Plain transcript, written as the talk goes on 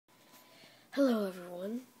Hello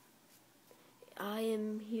everyone, I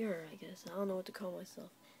am here, I guess. I don't know what to call myself.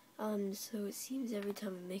 So it seems every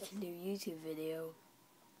time I make a new YouTube video,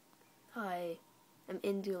 I am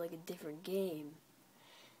into like a different game.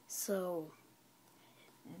 So,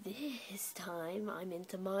 this time I'm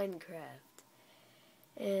into Minecraft.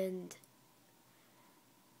 And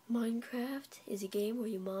Minecraft is a game where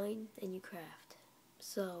you mine and you craft.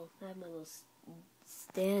 So, I have my little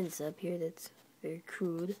stands up here that's very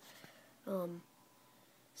crude.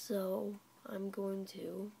 So I'm going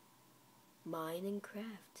to mine and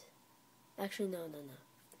craft. Actually, no.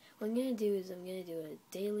 What I'm going to do is I'm going to do a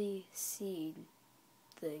daily seed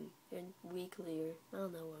thing, and weekly, or I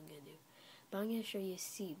don't know what I'm going to do. But I'm going to show you a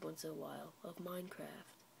seed once in a while of Minecraft.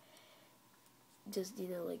 Just,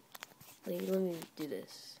 like let me do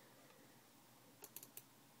this.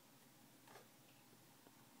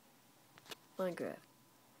 Minecraft.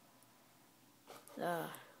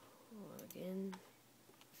 Again.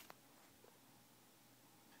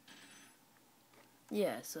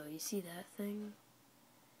 Yeah, so you see that thing?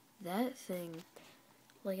 That thing,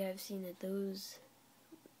 like I've seen that those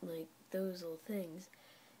little things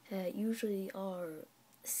usually are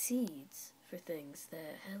seeds for things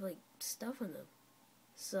that have like stuff in them.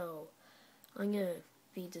 So I'm gonna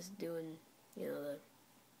be just doing, the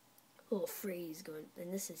little phrase going,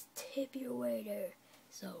 and this is tip your waiter.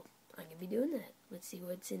 So I'm gonna be doing that. Let's see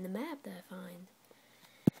what's in the map that I find.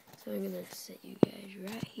 So I'm gonna set you guys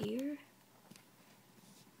right here.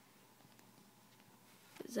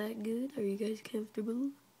 Is that good? Are you guys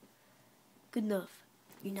comfortable? Good enough.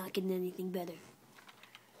 You're not getting anything better.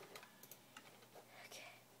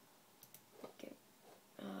 Okay.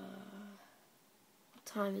 What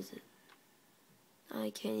time is it? I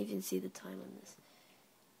can't even see the time on this.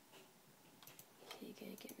 Okay, you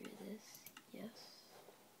gotta get rid of this. Yes.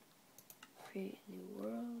 Create a new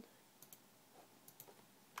world.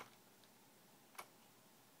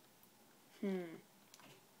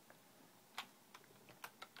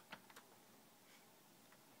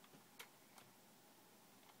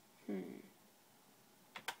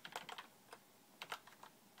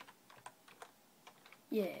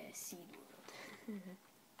 Yeah, seed world.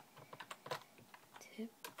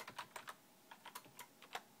 Tip.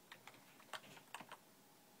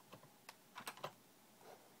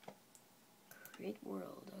 Create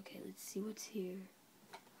world. Okay, let's see what's here.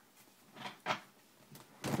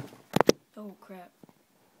 Oh crap.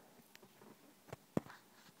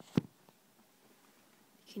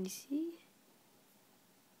 Can you see?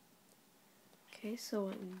 Okay, so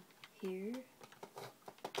I'm here.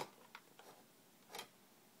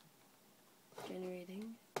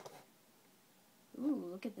 Generating. Ooh,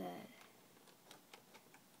 look at that.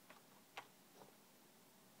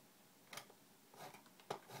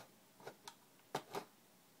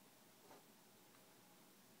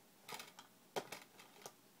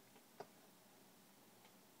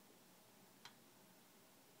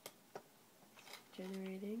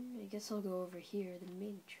 Generating. I guess I'll go over here. The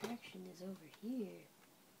main attraction is over here.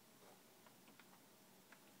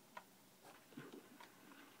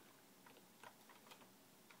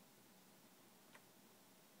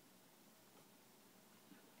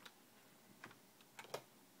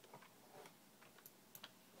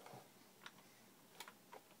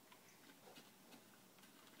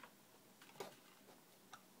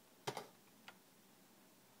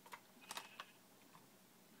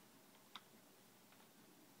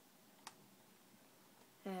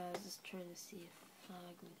 I was just trying to see if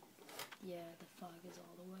fog would... Yeah, the fog is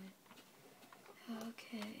all the way.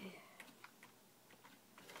 Okay.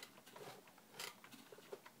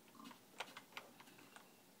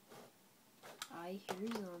 I hear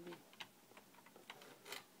zombie.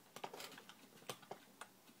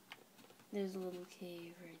 There's a little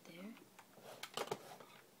cave right there.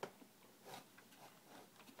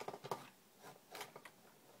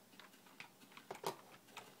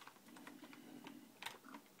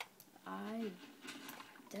 I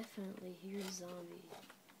definitely hear zombie.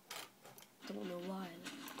 Don't know why.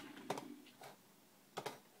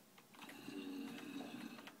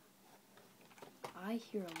 I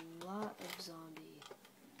hear a lot of zombie.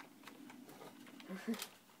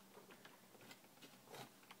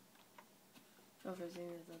 Oh, for a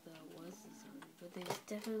second I thought that was a zombie, but there's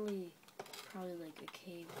definitely probably like a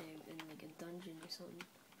cave there and like a dungeon or something.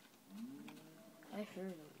 I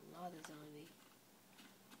heard a lot of zombie.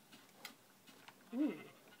 Ooh.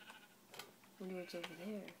 Wonder what's over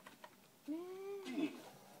there.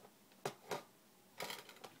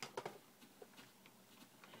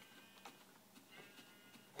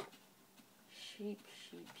 Sheep.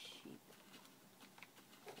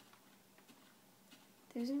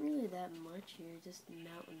 There isn't really that much here, just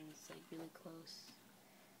mountains, like, really close.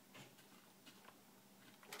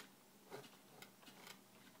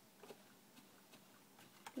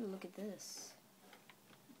 Ooh, look at this.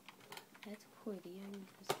 That's pretty. I'm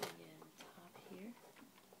just gonna get on top here.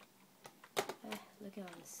 Look at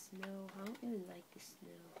all the snow. I don't really like the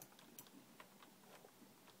snow.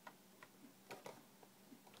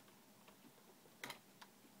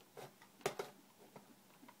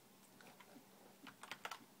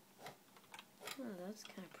 Oh, that's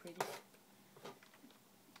kind of pretty.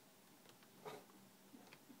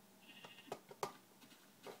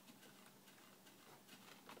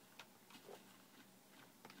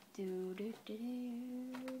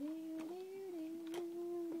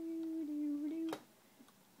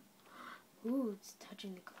 Ooh, it's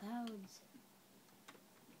touching the clouds.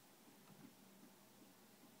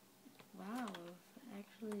 Wow,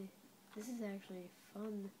 actually, this is actually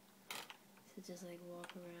fun to just like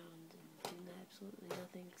walk around and do absolutely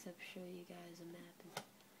nothing except show you guys a map and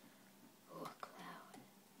oh, a cloud.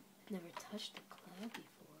 I've never touched a cloud before.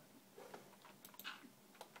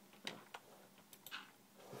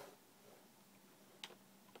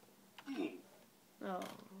 Oh.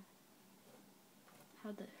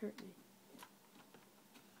 How'd that hurt me?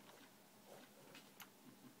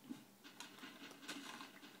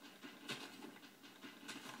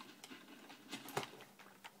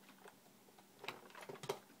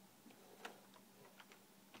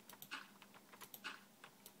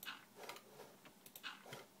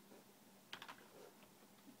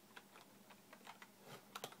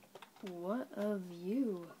 What a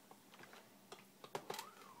view.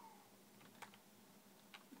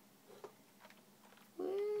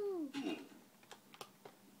 Woo!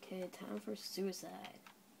 Okay, time for suicide.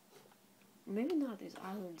 Maybe not, there's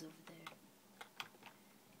islands over there.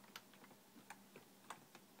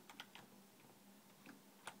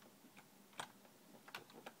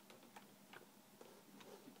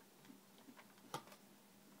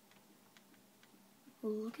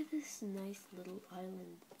 Well, look at this nice little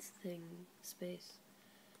island thing, space.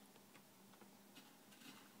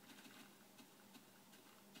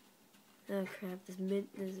 Oh crap, this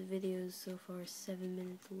video is so far 7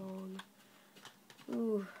 minutes long.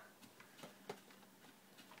 Ooh.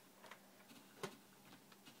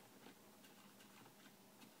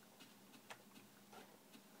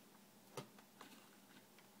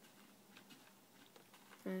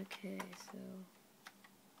 Okay, so I'm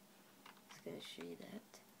just gonna show you that.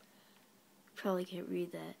 Probably can't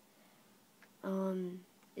read that.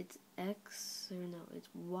 It's X, or no, it's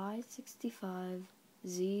Y65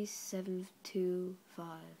 Z725.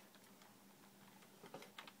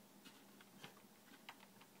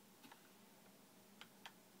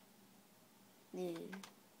 Yeah.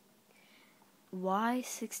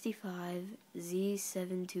 Y65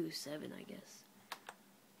 Z727, I guess.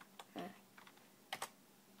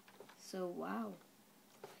 So, wow.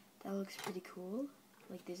 That looks pretty cool.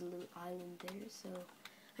 Like, there's a little island there, so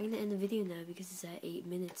I'm gonna end the video now because it's at 8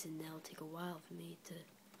 minutes and that'll take a while for me to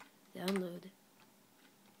download.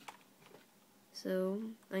 So,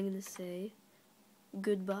 I'm gonna say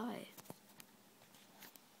goodbye.